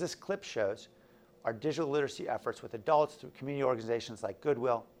 But as this clip shows, our digital literacy efforts with adults through community organizations like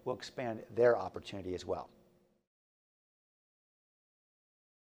Goodwill will expand their opportunity as well.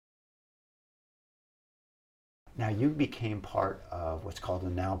 Now, you became part of what's called the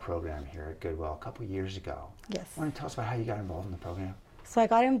NOW program here at Goodwill a couple years ago. Yes. Want to tell us about how you got involved in the program? So I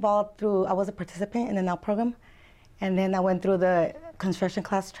got involved through, I was a participant in the NOW program, and then I went through the construction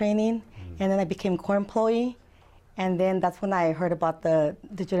class training, and then I became core employee, and then that's when I heard about the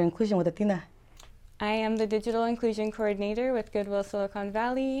digital inclusion with Athena. I am the Digital Inclusion Coordinator with Goodwill Silicon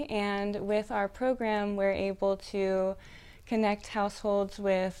Valley, and with our program we're able to connect households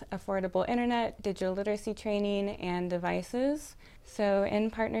with affordable internet, digital literacy training, and devices. So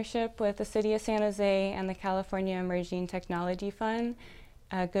in partnership with the City of San Jose and the California Emerging Technology Fund,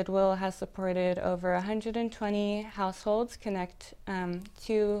 Goodwill has supported over 120 households connect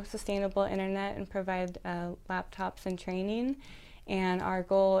to sustainable internet and provide laptops and training. And our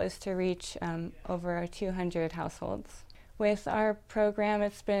goal is to reach over 200 households. With our program,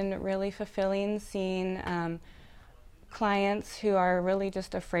 it's been really fulfilling seeing clients who are really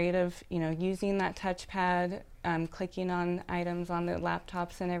just afraid of, using that touchpad, clicking on items on the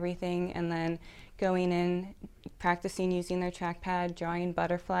laptops and everything, and then going in, practicing using their trackpad, drawing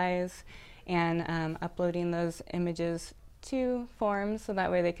butterflies, and uploading those images to forms so that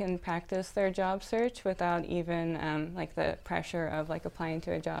way they can practice their job search without even the pressure of applying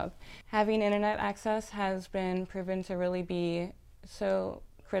to a job. Having internet access has been proven to really be so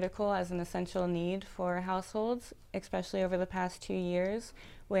critical as an essential need for households, especially over the past 2 years,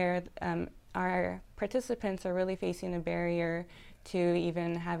 where our participants are really facing a barrier to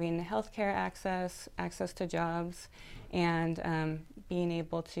even having healthcare access, access to jobs, and being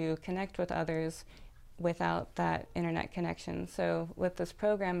able to connect with others without that internet connection. So with this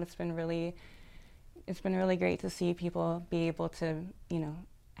program, it's been really great to see people be able to,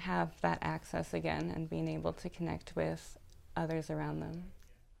 have that access again and being able to connect with others around them.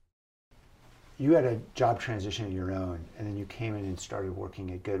 You had a job transition of your own, and then you came in and started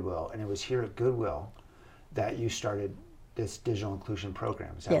working at Goodwill, and it was here at Goodwill that you started this digital inclusion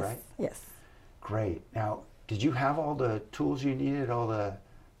program. Is that right? Yes. Great. Now, did you have all the tools you needed, all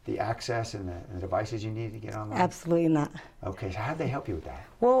the access and the devices you needed to get online? Absolutely not. Okay, so how did they help you with that?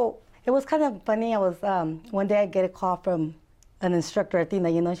 Well, it was kind of funny. I was one day I get a call from an instructor at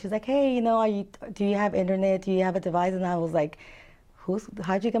Athena. She's like, "Hey, do you have internet? Do you have a device?" And I was like,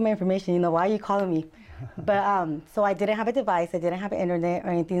 how'd you get my information? Why are you calling me? But so I didn't have a device. I didn't have internet or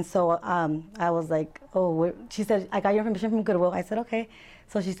anything. So I was like, oh, she said, "I got your information from Goodwill." I said, okay.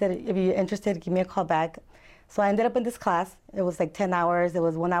 So she said, if you're interested, give me a call back. So I ended up in this class. It was 10 hours. It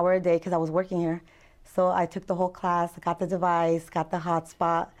was 1 hour a day because I was working here. So I took the whole class, got the device, got the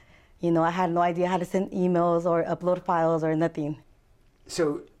hotspot. I had no idea how to send emails or upload files or nothing.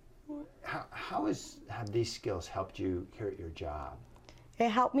 So Have these skills helped you here at your job? It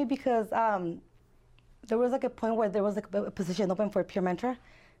helped me because there was like a point where there was like a position open for a peer mentor.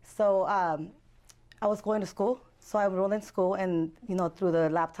 So I was going to school, so I enrolled in school, and through the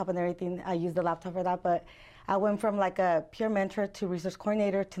laptop and everything, I used the laptop for that. But I went from like a peer mentor to research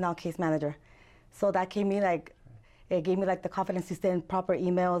coordinator to now case manager. So that gave me it gave me like the confidence to send proper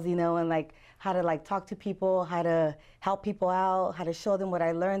emails, and like how to like talk to people, how to help people out, how to show them what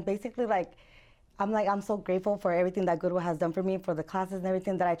I learned. Basically, I'm so grateful for everything that Goodwill has done for me, for the classes and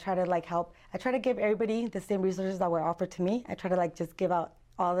everything, that I try to like help. I try to give everybody the same resources that were offered to me. I try to like just give out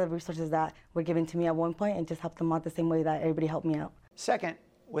all the resources that were given to me at one point and just help them out the same way that everybody helped me out. Second,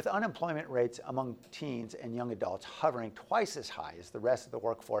 with unemployment rates among teens and young adults hovering twice as high as the rest of the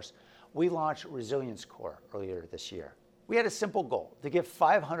workforce, we launched Resilience Corps earlier this year. We had a simple goal: to give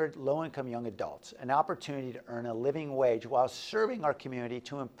 500 low-income young adults an opportunity to earn a living wage while serving our community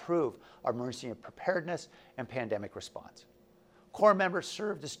to improve our emergency preparedness and pandemic response. Corps members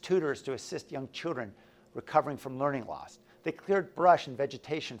served as tutors to assist young children recovering from learning loss. They cleared brush and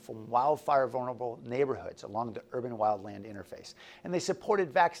vegetation from wildfire-vulnerable neighborhoods along the urban wildland interface, and they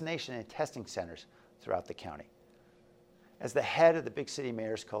supported vaccination and testing centers throughout the county. As the head of the Big City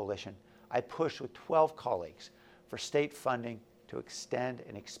Mayors Coalition, I pushed with 12 colleagues for state funding to extend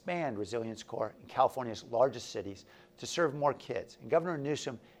and expand Resilience Corps in California's largest cities to serve more kids. And Governor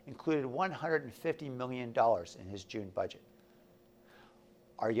Newsom included $150 million in his June budget.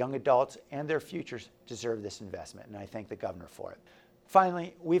 Our young adults and their futures deserve this investment, and I thank the governor for it.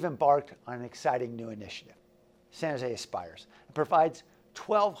 Finally, we've embarked on an exciting new initiative, San Jose Aspires. It provides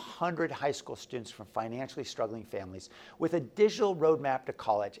 1,200 high school students from financially struggling families with a digital roadmap to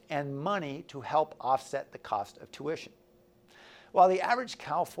college and money to help offset the cost of tuition. While the average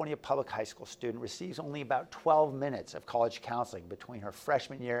California public high school student receives only about 12 minutes of college counseling between her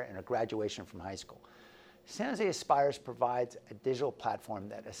freshman year and her graduation from high school, San Jose Aspires provides a digital platform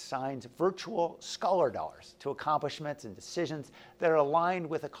that assigns virtual scholar dollars to accomplishments and decisions that are aligned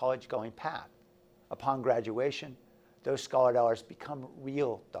with a college-going path. Upon graduation, those scholar dollars become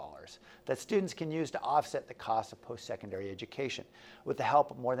real dollars that students can use to offset the cost of post-secondary education, with the help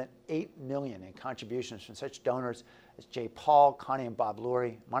of more than $8 million in contributions from such donors as Jay Paul, Connie and Bob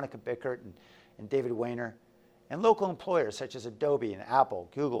Lurie, Monica Bickert, and David Weiner, and local employers such as Adobe and Apple,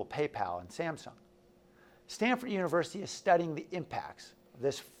 Google, PayPal, and Samsung. Stanford University is studying the impacts of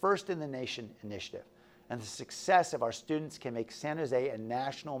this first-in-the-nation initiative, and the success of our students can make San Jose a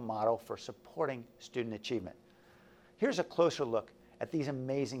national model for supporting student achievement. Here's a closer look at these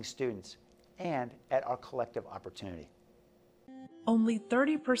amazing students and at our collective opportunity. Only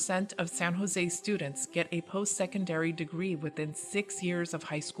 30% of San Jose students get a post-secondary degree within 6 years of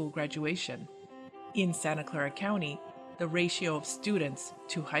high school graduation. In Santa Clara County, the ratio of students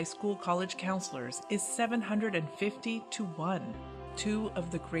to high school college counselors is 750 to 1. Two of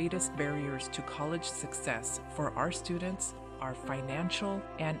the greatest barriers to college success for our students are financial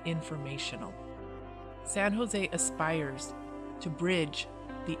and informational. San Jose aspires to bridge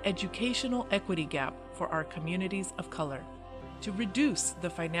the educational equity gap for our communities of color, to reduce the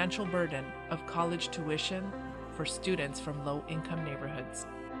financial burden of college tuition for students from low-income neighborhoods.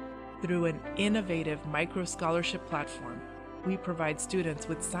 Through an innovative micro-scholarship platform, we provide students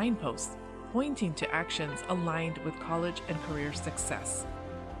with signposts pointing to actions aligned with college and career success.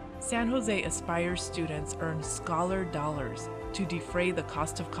 San Jose Aspires students earn scholar dollars to defray the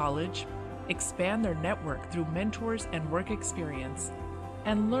cost of college, expand their network through mentors and work experience,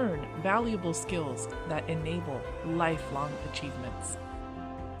 and learn valuable skills that enable lifelong achievements.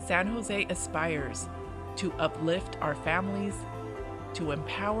 San Jose aspires to uplift our families, to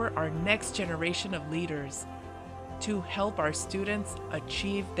empower our next generation of leaders, to help our students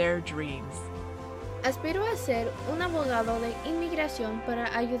achieve their dreams. Aspiro a ser un abogado de inmigración para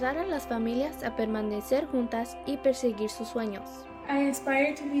ayudar a las familias a permanecer juntas y perseguir sus sueños. I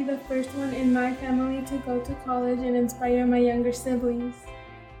aspire to be the first one in my family to go to college and inspire my younger siblings.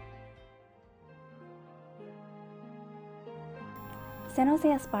 San Jose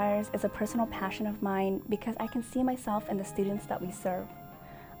Aspires is a personal passion of mine because I can see myself in the students that we serve.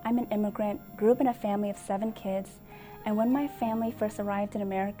 I'm an immigrant, grew up in a family of 7 kids, and when my family first arrived in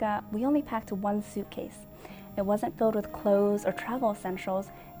America, we only packed 1 suitcase. It wasn't filled with clothes or travel essentials,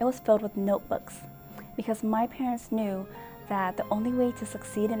 it was filled with notebooks. Because my parents knew that the only way to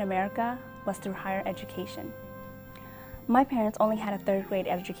succeed in America was through higher education. My parents only had a 3rd grade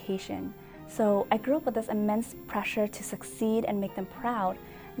education, so I grew up with this immense pressure to succeed and make them proud,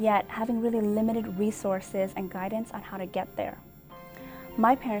 yet having really limited resources and guidance on how to get there.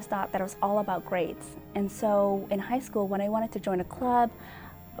 My parents thought that it was all about grades, and so in high school when I wanted to join a club,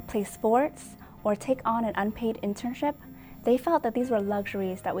 play sports, or take on an unpaid internship, they felt that these were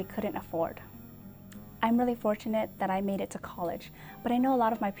luxuries that we couldn't afford. I'm really fortunate that I made it to college, but I know a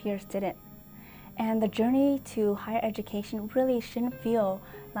lot of my peers didn't. And the journey to higher education really shouldn't feel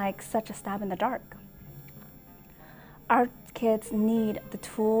like such a stab in the dark. Our kids need the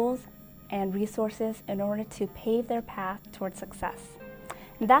tools and resources in order to pave their path towards success.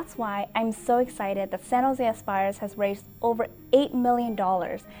 And that's why I'm so excited that San Jose Aspires has raised over $8 million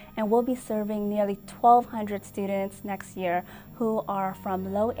and will be serving nearly 1,200 students next year who are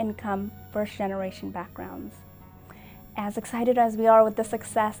from low-income, first-generation backgrounds. As excited as we are with the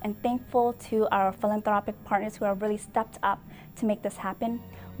success and thankful to our philanthropic partners who have really stepped up to make this happen,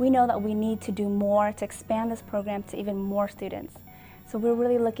 we know that we need to do more to expand this program to even more students. So we're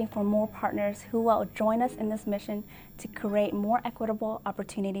really looking for more partners who will join us in this mission to create more equitable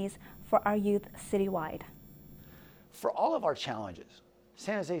opportunities for our youth citywide. For all of our challenges,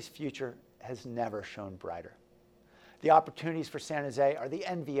 San Jose's future has never shone brighter. The opportunities for San Jose are the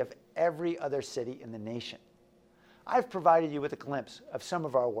envy of every other city in the nation. I've provided you with a glimpse of some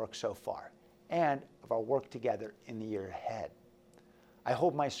of our work so far and of our work together in the year ahead. I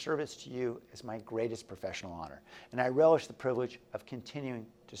hold my service to you as my greatest professional honor, and I relish the privilege of continuing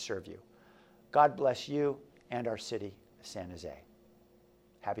to serve you. God bless you and our city of San Jose.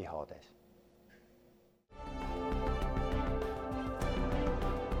 Happy holidays.